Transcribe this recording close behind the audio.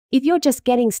If you're just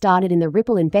getting started in the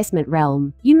Ripple investment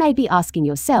realm, you may be asking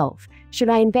yourself, should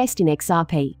I invest in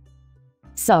XRP?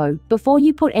 So, before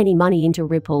you put any money into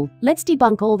Ripple, let's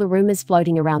debunk all the rumors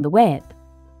floating around the web.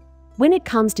 When it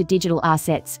comes to digital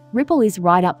assets, Ripple is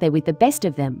right up there with the best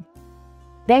of them.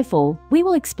 Therefore, we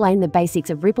will explain the basics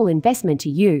of Ripple investment to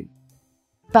you.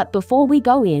 But before we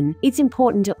go in, it's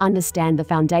important to understand the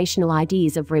foundational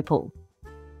ideas of Ripple.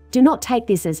 Do not take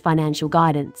this as financial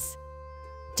guidance.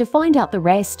 To find out the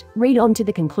rest, read on to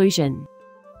the conclusion.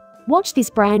 Watch this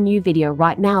brand new video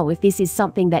right now if this is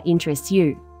something that interests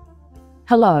you.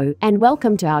 Hello, and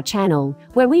welcome to our channel,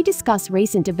 where we discuss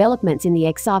recent developments in the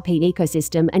XRP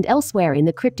ecosystem and elsewhere in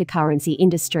the cryptocurrency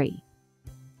industry.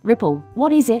 Ripple,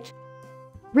 what is it?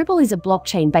 Ripple is a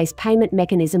blockchain-based payment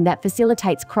mechanism that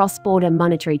facilitates cross-border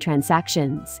monetary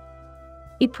transactions.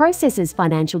 It processes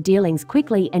financial dealings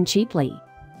quickly and cheaply.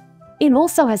 It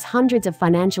also has hundreds of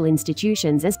financial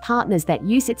institutions as partners that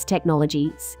use its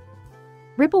technologies.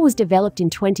 Ripple was developed in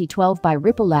 2012 by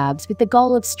Ripple Labs with the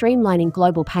goal of streamlining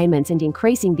global payments and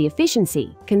increasing the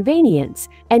efficiency, convenience,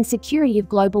 and security of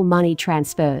global money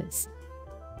transfers.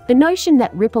 The notion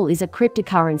that Ripple is a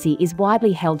cryptocurrency is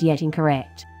widely held yet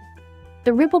incorrect.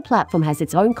 The Ripple platform has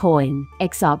its own coin,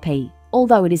 XRP,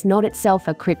 although it is not itself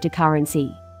a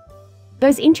cryptocurrency.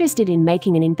 Those interested in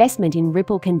making an investment in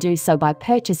Ripple can do so by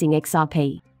purchasing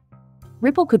XRP.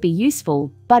 Ripple could be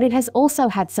useful, but it has also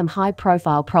had some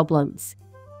high-profile problems.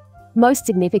 Most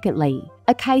significantly,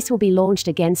 a case will be launched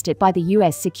against it by the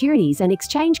US Securities and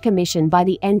Exchange Commission by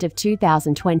the end of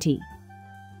 2020.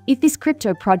 If this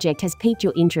crypto project has piqued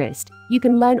your interest, you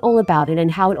can learn all about it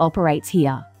and how it operates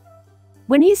here.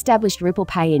 When he established Ripple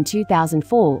Pay in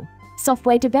 2004,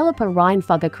 software developer Ryan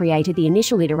Fugger created the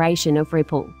initial iteration of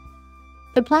Ripple.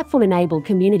 The platform enabled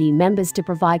community members to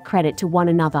provide credit to one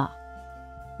another.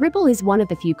 Ripple is one of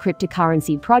the few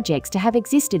cryptocurrency projects to have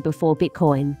existed before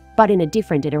Bitcoin, but in a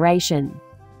different iteration.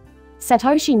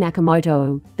 Satoshi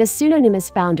Nakamoto, the pseudonymous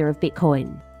founder of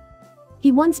Bitcoin.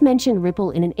 He once mentioned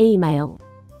Ripple in an email.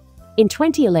 In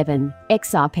 2011,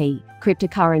 XRP,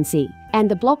 cryptocurrency, and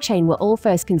the blockchain were all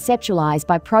first conceptualized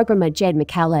by programmer Jed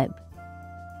McCaleb.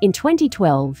 In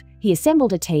 2012, he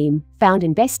assembled a team, found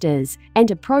investors, and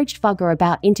approached Fugger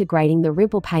about integrating the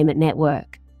Ripple payment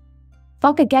network.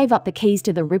 Fugger gave up the keys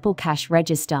to the Ripple cash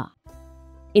register.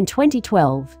 In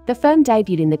 2012, the firm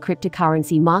debuted in the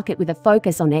cryptocurrency market with a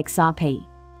focus on XRP.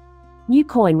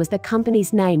 Newcoin was the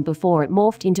company's name before it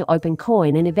morphed into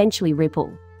OpenCoin and eventually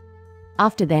Ripple.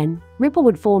 After then, Ripple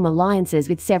would form alliances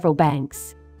with several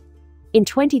banks. In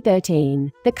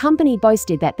 2013, the company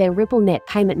boasted that their RippleNet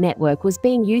payment network was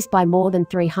being used by more than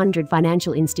 300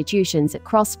 financial institutions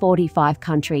across 45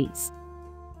 countries.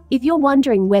 If you're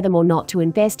wondering whether or not to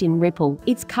invest in Ripple,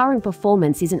 its current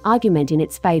performance is an argument in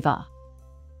its favor.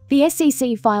 The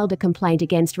SEC filed a complaint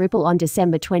against Ripple on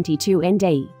December 22,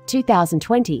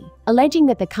 2020, alleging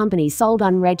that the company sold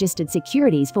unregistered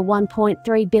securities for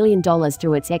 $1.3 billion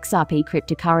through its XRP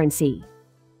cryptocurrency.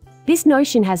 This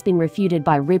notion has been refuted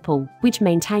by Ripple, which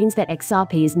maintains that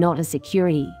XRP is not a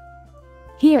security.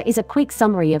 Here is a quick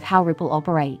summary of how Ripple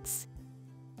operates.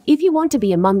 If you want to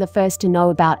be among the first to know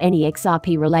about any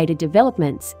XRP-related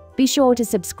developments, be sure to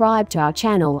subscribe to our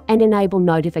channel and enable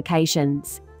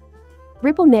notifications.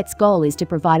 RippleNet's goal is to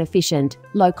provide efficient,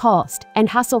 low-cost, and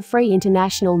hassle-free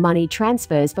international money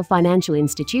transfers for financial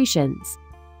institutions.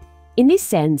 In this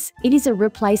sense, it is a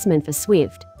replacement for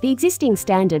SWIFT, the existing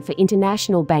standard for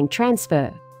international bank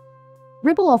transfer.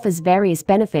 Ripple offers various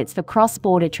benefits for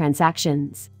cross-border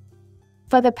transactions.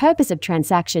 For the purpose of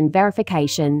transaction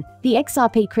verification, the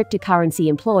XRP cryptocurrency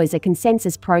employs a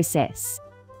consensus process.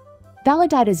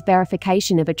 Validator's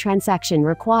verification of a transaction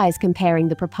requires comparing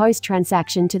the proposed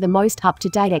transaction to the most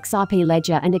up-to-date XRP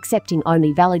ledger and accepting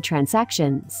only valid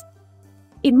transactions.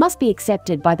 It must be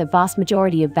accepted by the vast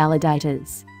majority of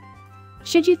validators.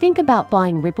 Should you think about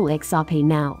buying Ripple XRP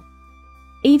now?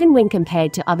 Even when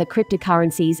compared to other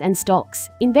cryptocurrencies and stocks,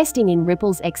 investing in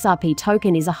Ripple's XRP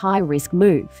token is a high-risk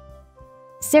move.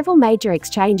 Several major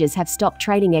exchanges have stopped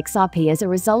trading XRP as a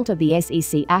result of the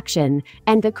SEC action,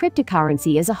 and the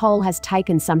cryptocurrency as a whole has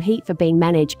taken some heat for being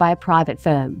managed by a private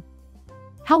firm.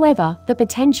 However, the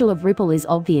potential of Ripple is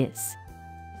obvious.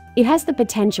 It has the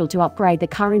potential to upgrade the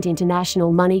current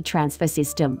international money transfer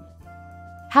system.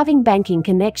 Having banking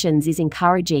connections is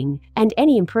encouraging, and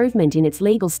any improvement in its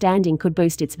legal standing could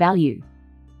boost its value.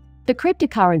 The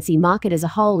cryptocurrency market as a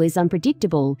whole is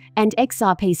unpredictable, and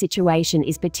XRP's situation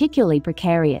is particularly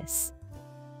precarious.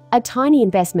 A tiny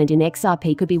investment in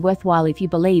XRP could be worthwhile if you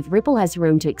believe Ripple has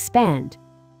room to expand.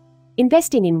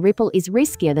 Investing in Ripple is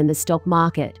riskier than the stock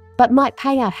market, but might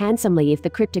pay out handsomely if the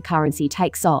cryptocurrency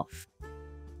takes off.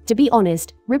 To be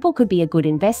honest, Ripple could be a good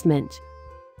investment.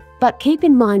 But keep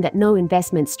in mind that no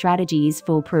investment strategy is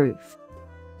foolproof.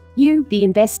 You, the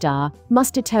investor,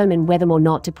 must determine whether or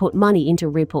not to put money into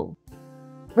Ripple.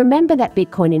 Remember that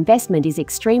Bitcoin investment is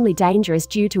extremely dangerous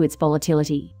due to its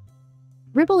volatility.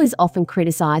 Ripple is often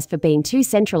criticized for being too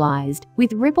centralized,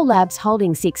 with Ripple Labs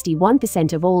holding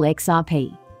 61% of all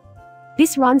XRP.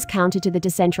 This runs counter to the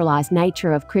decentralized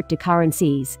nature of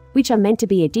cryptocurrencies, which are meant to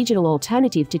be a digital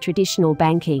alternative to traditional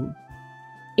banking.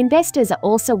 Investors are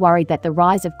also worried that the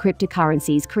rise of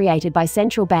cryptocurrencies created by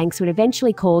central banks would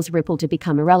eventually cause Ripple to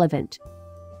become irrelevant.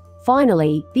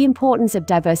 Finally, the importance of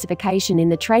diversification in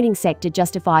the trading sector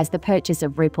justifies the purchase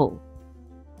of Ripple.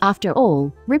 After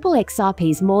all, Ripple XRP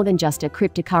is more than just a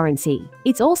cryptocurrency.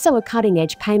 It's also a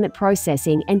cutting-edge payment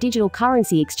processing and digital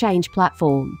currency exchange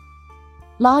platform.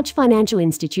 Large financial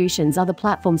institutions are the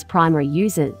platform's primary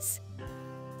users.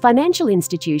 Financial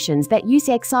institutions that use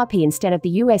XRP instead of the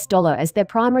US dollar as their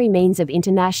primary means of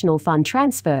international fund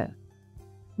transfer.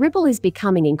 Ripple is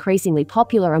becoming increasingly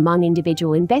popular among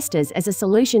individual investors as a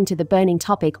solution to the burning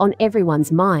topic on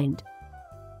everyone's mind.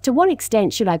 To what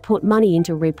extent should I put money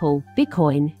into Ripple,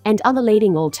 Bitcoin, and other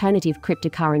leading alternative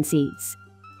cryptocurrencies?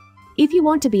 If you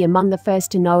want to be among the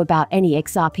first to know about any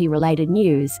XRP-related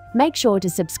news, make sure to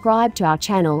subscribe to our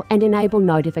channel and enable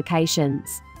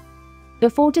notifications.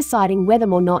 Before deciding whether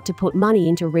or not to put money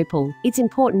into Ripple, it's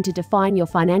important to define your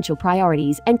financial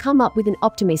priorities and come up with an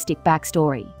optimistic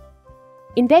backstory.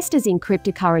 Investors in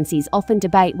cryptocurrencies often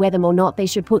debate whether or not they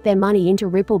should put their money into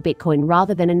Ripple Bitcoin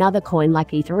rather than another coin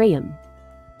like Ethereum.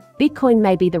 Bitcoin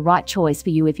may be the right choice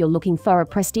for you if you're looking for a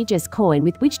prestigious coin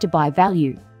with which to buy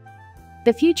value.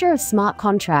 The future of smart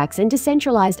contracts and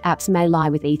decentralized apps may lie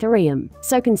with Ethereum,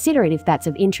 so consider it if that's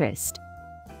of interest.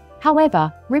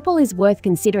 However, Ripple is worth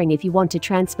considering if you want to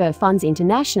transfer funds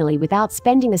internationally without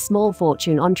spending a small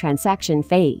fortune on transaction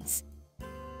fees.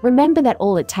 Remember that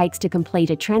all it takes to complete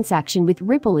a transaction with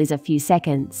Ripple is a few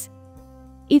seconds.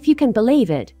 If you can believe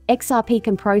it, XRP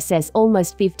can process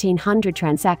almost 1,500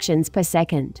 transactions per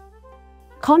second.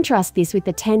 Contrast this with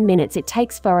the 10 minutes it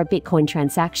takes for a Bitcoin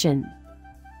transaction.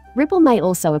 Ripple may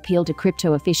also appeal to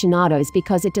crypto aficionados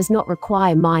because it does not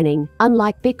require mining,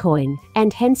 unlike Bitcoin,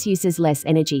 and hence uses less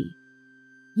energy.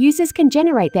 Users can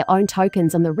generate their own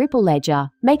tokens on the Ripple ledger,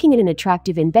 making it an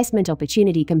attractive investment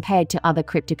opportunity compared to other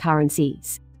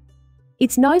cryptocurrencies.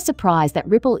 It's no surprise that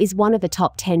Ripple is one of the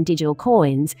top 10 digital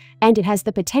coins, and it has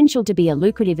the potential to be a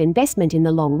lucrative investment in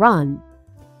the long run.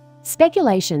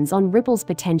 Speculations on Ripple's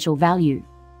potential value.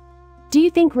 Do you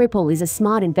think Ripple is a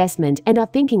smart investment and are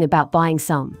thinking about buying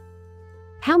some?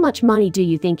 How much money do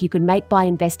you think you could make by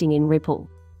investing in Ripple?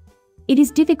 It is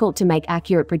difficult to make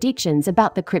accurate predictions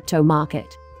about the crypto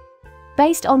market.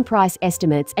 Based on price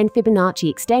estimates and Fibonacci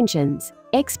extensions,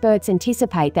 experts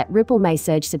anticipate that Ripple may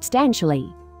surge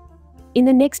substantially. In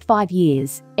the next 5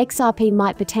 years, XRP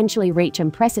might potentially reach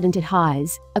unprecedented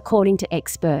highs, according to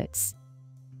experts.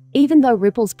 Even though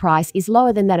Ripple's price is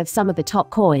lower than that of some of the top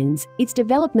coins, its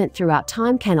development throughout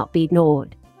time cannot be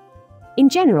ignored. In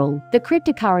general, the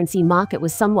cryptocurrency market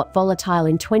was somewhat volatile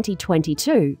in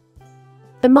 2022.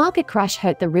 The market crash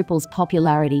hurt the Ripple's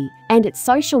popularity, and its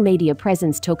social media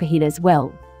presence took a hit as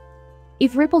well.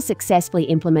 If Ripple successfully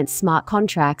implements smart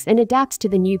contracts and adapts to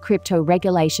the new crypto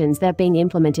regulations that are being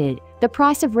implemented, the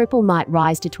price of Ripple might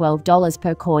rise to $12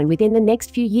 per coin within the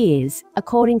next few years,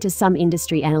 according to some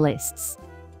industry analysts.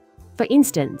 For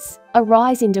instance, a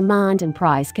rise in demand and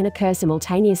price can occur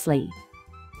simultaneously.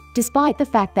 Despite the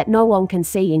fact that no one can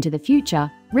see into the future,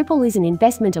 Ripple is an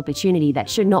investment opportunity that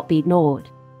should not be ignored.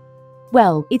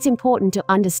 Well, it's important to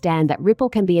understand that Ripple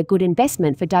can be a good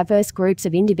investment for diverse groups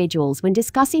of individuals when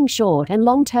discussing short and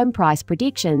long-term price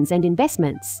predictions and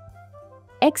investments.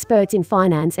 Experts in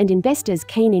finance and investors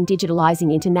keen in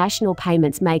digitalizing international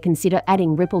payments may consider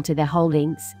adding Ripple to their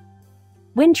holdings.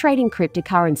 When trading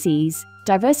cryptocurrencies,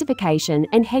 diversification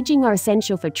and hedging are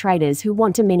essential for traders who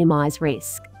want to minimize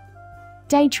risk.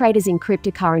 Day traders in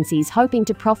cryptocurrencies hoping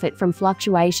to profit from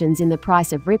fluctuations in the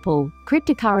price of Ripple,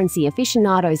 cryptocurrency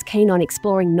aficionados keen on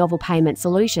exploring novel payment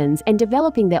solutions and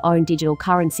developing their own digital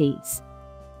currencies.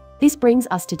 This brings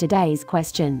us to today's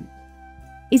question.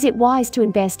 Is it wise to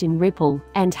invest in Ripple,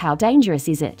 and how dangerous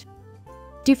is it?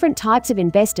 Different types of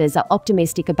investors are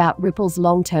optimistic about Ripple's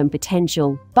long-term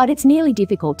potential, but it's nearly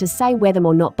difficult to say whether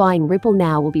or not buying Ripple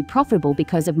now will be profitable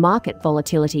because of market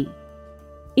volatility.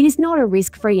 It is not a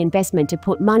risk-free investment to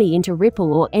put money into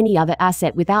Ripple or any other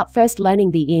asset without first learning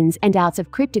the ins and outs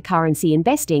of cryptocurrency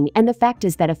investing and the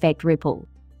factors that affect Ripple.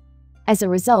 As a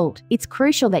result, it's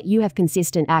crucial that you have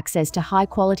consistent access to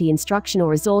high-quality instructional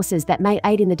resources that may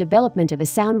aid in the development of a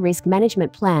sound risk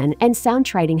management plan and sound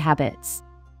trading habits.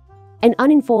 An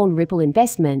uninformed Ripple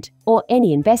investment, or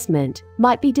any investment,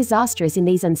 might be disastrous in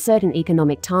these uncertain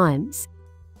economic times.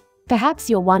 Perhaps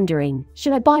you're wondering,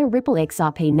 should I buy a Ripple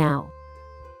XRP now?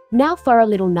 Now for a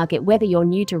little nugget. Whether you're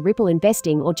new to Ripple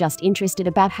investing or just interested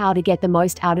about how to get the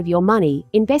most out of your money,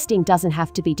 investing doesn't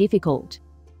have to be difficult.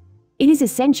 It is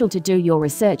essential to do your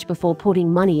research before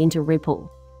putting money into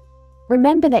Ripple.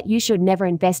 Remember that you should never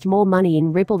invest more money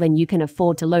in Ripple than you can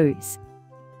afford to lose.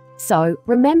 So,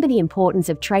 remember the importance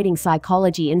of trading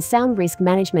psychology and sound risk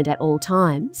management at all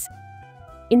times.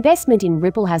 Investment in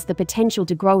Ripple has the potential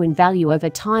to grow in value over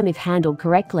time if handled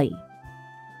correctly.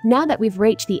 Now that we've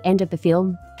reached the end of the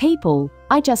film, people,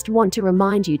 I just want to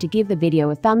remind you to give the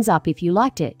video a thumbs up if you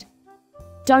liked it.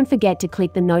 Don't forget to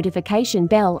click the notification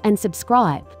bell and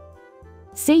subscribe.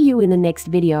 See you in the next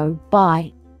video.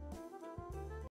 Bye.